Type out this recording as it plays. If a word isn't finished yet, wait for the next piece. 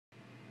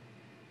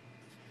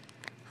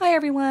Hi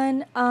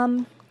everyone.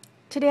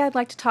 Today I'd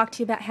like to talk to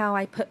you about how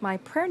I put my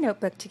prayer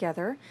notebook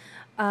together.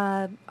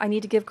 I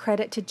need to give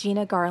credit to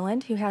Gina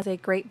Garland, who has a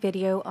great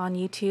video on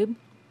YouTube.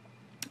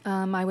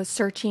 I was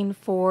searching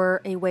for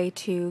a way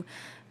to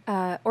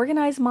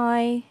organize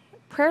my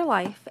prayer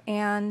life,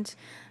 and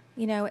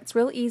it's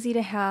real easy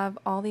to have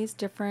all these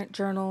different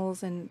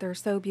journals, and they're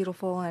so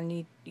beautiful,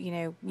 and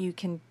you'll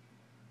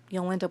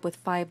end up with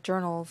 5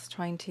 journals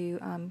trying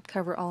to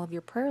cover all of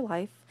your prayer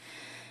life.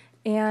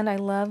 And I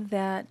love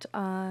that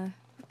I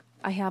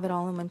have it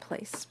all in one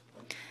place.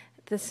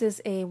 This is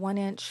a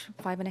 1-inch,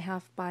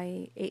 5.5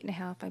 by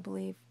 8.5, I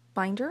believe,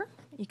 binder.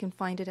 You can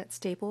find it at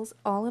Staples.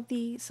 All of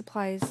the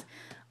supplies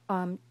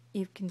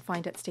you can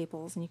find at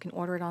Staples, and you can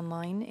order it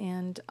online.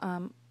 And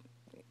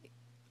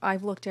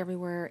I've looked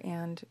everywhere,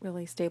 and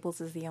really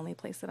Staples is the only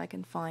place that I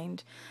can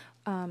find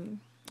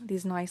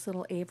these nice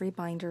little Avery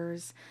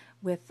binders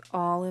with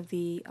all of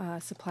the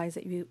supplies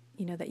that you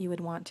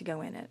would want to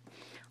go in it.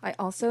 I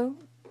also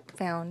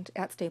found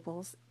at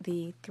Staples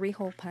the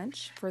 3-hole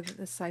punch for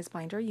this size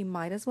binder. You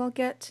might as well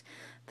get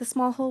the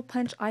small hole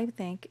punch, I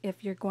think,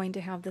 if you're going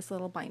to have this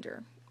little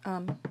binder.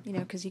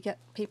 Because you get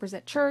papers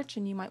at church,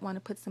 and you might want to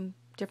put some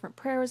different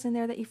prayers in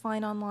there that you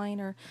find online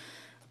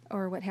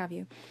or what have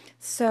you.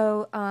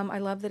 So I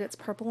love that it's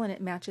purple, and it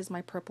matches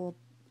my purple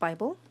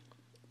Bible,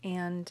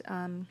 and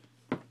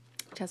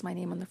which has my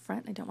name on the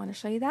front. I don't want to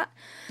show you that.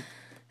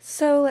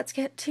 So let's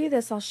get to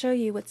this. I'll show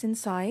you what's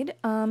inside.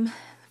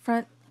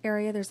 Front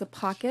area, there's a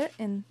pocket,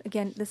 and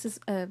again, this is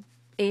a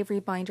Avery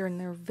binder, and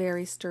they're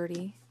very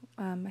sturdy.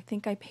 I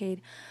think I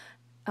paid,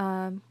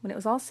 when it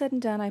was all said and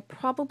done, I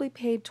probably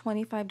paid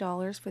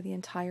 $25 for the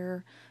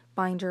entire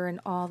binder and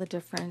all the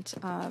different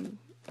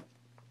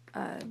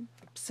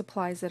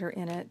supplies that are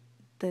in it,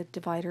 the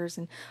dividers,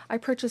 and I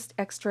purchased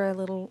extra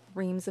little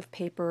reams of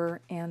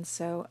paper, and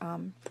so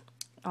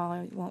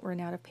I won't run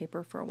out of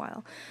paper for a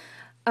while.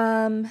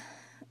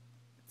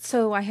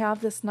 So I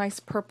have this nice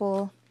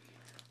purple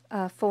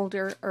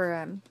folder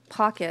or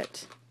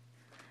pocket,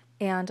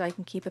 and I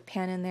can keep a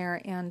pen in there,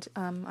 and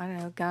I don't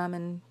know, gum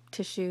and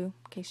tissue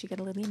in case you get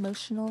a little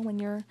emotional when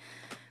you're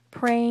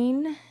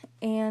praying.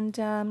 And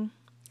so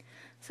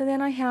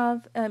then I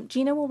have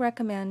Gina will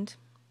recommend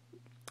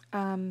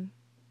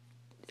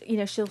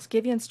she'll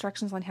give you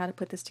instructions on how to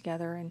put this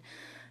together, and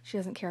she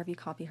doesn't care if you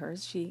copy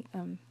hers. She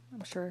I'm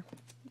sure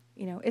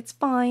it's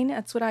fine.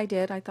 That's what I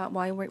did. I thought,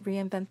 why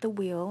reinvent the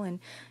wheel?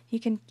 And you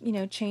can,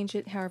 change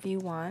it however you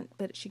want,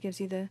 but she gives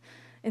you the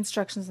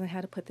instructions on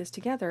how to put this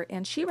together.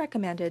 And she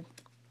recommended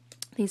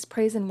these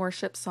praise and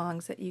worship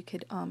songs that you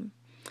could kind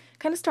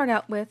of start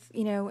out with,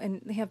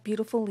 and they have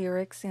beautiful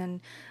lyrics, and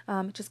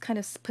it just kind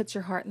of puts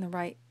your heart in the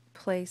right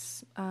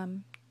place,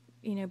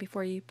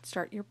 before you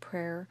start your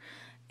prayer.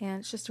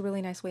 And it's just a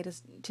really nice way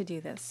to do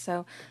this.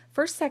 So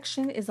first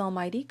section is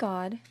Almighty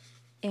God.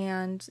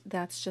 And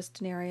that's just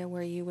an area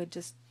where you would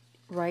just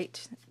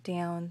write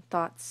down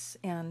thoughts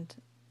and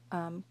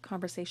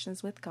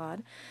conversations with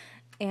God.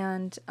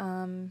 And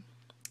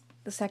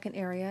the second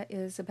area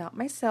is about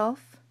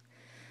myself,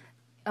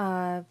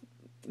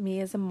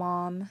 me as a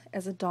mom,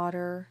 as a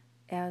daughter,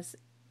 as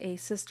a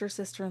sister,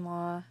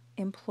 sister-in-law,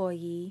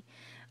 employee,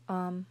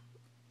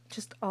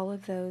 just all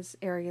of those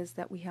areas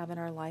that we have in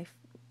our life.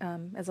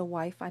 As a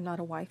wife, I'm not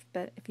a wife,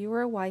 but if you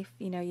were a wife,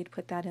 you'd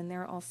put that in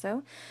there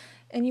also.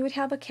 And you would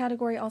have a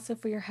category also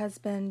for your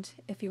husband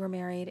if you were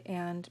married,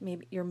 and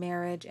maybe your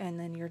marriage, and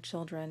then your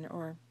children,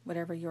 or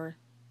whatever your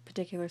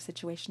particular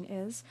situation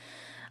is.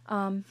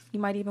 You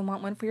might even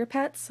want one for your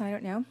pets, I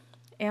don't know.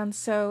 And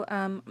so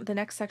the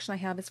next section I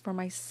have is for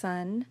my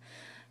son,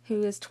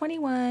 who is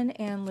 21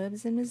 and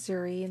lives in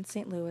Missouri, in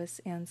St. Louis,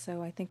 and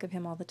so I think of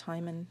him all the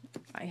time, and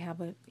I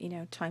have a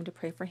time to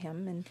pray for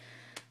him, and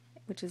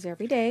which is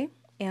every day.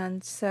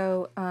 And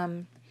so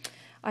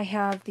I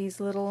have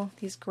these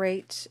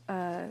great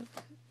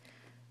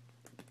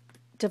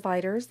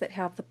dividers that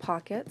have the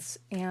pockets,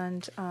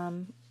 and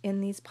in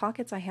these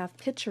pockets I have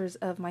pictures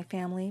of my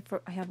family.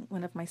 I have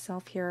one of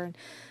myself here, and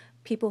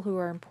people who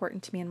are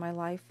important to me in my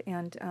life,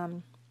 and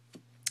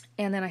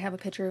then I have a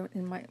picture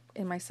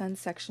in my son's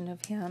section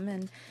of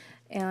him,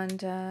 and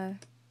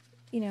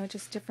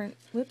just different.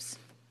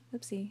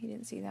 Whoopsie, you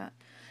didn't see that.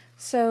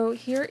 So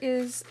here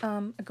is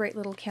a great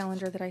little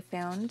calendar that I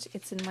found.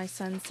 It's in my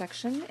son's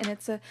section, and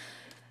it's a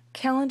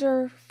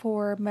calendar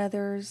for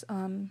mothers.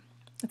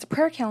 It's a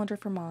prayer calendar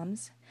for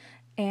moms,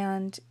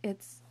 and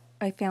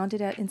I found it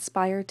at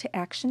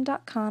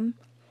inspiredtoaction.com,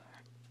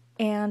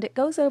 and it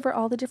goes over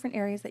all the different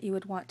areas that you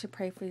would want to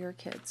pray for your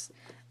kids,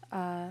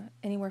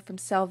 anywhere from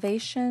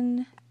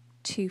salvation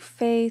to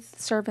faith,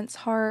 servant's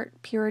heart,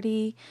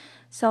 purity,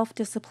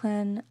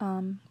 self-discipline,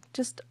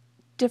 just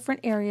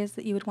different areas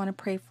that you would want to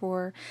pray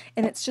for.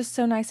 And it's just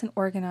so nice and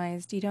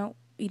organized. You don't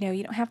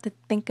have to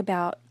think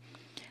about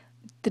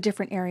the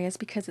different areas,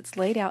 because it's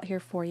laid out here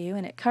for you,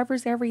 and it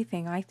covers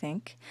everything, I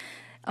think.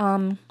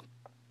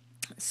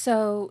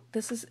 So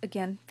this is,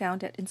 again,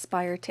 found at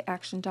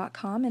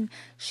inspiredtoaction.com, and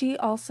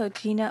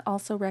Gina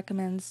also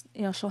recommends,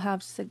 she'll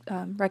have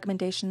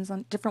recommendations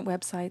on different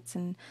websites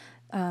and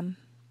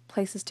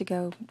places to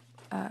go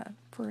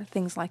for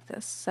things like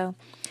this. So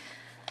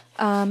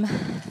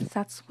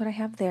that's what I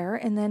have there.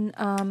 And then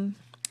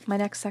my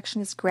next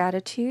section is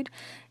gratitude.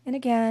 And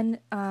again,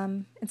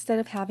 instead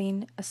of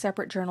having a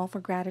separate journal for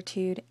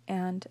gratitude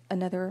and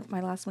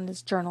my last one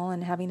is journal,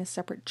 and having a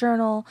separate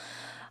journal,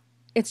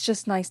 it's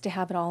just nice to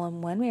have it all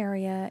in one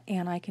area,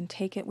 and I can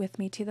take it with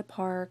me to the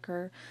park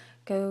or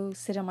go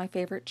sit on my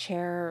favorite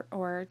chair,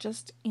 or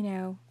just,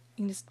 you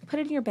can just put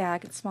it in your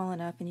bag. It's small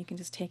enough and you can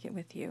just take it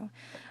with you.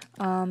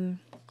 The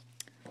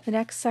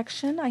next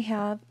section I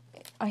have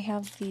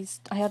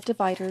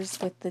dividers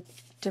with the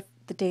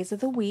days of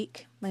the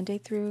week, Monday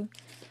through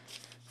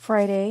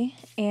Friday,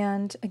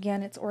 and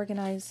again it's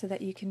organized so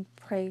that you can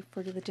pray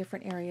for the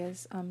different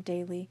areas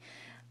daily.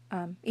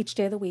 Each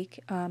day of the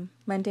week.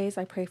 Mondays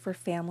I pray for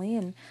family,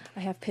 and I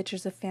have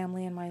pictures of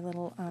family in my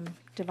little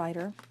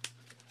divider.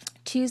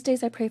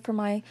 Tuesdays I pray for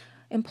my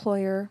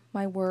employer,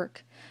 my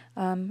work.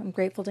 I'm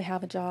grateful to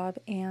have a job,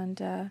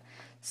 and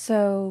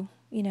so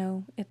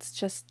it's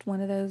just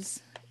one of those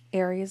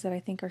areas that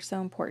I think are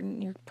so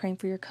important. You're praying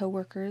for your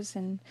coworkers,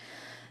 and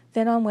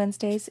then on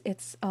Wednesdays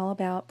it's all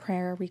about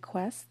prayer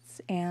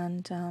requests,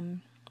 and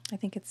I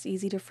think it's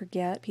easy to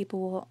forget. People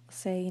will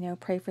say,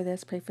 pray for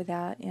this, pray for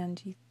that,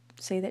 and you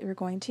say that you're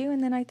going to,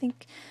 and then I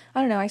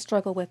don't know, I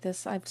struggle with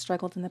this. I've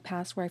struggled in the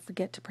past where I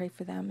forget to pray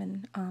for them,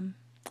 and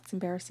it's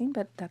embarrassing,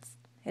 but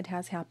it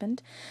has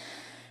happened.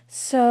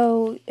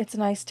 So it's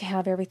nice to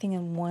have everything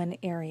in one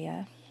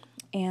area.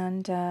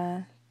 And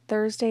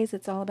Thursdays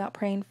it's all about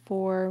praying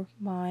for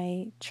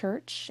my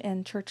church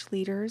and church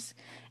leaders,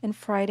 and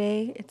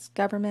Friday it's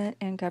government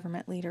and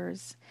government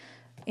leaders,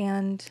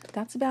 and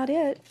that's about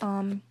it.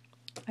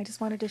 I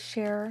just wanted to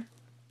share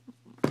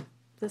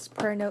this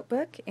prayer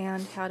notebook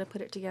and how to put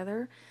it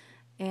together,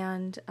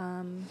 and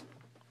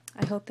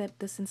I hope that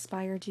this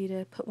inspired you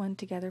to put one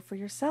together for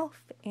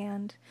yourself,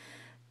 and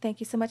thank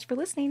you so much for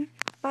listening.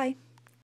 Bye.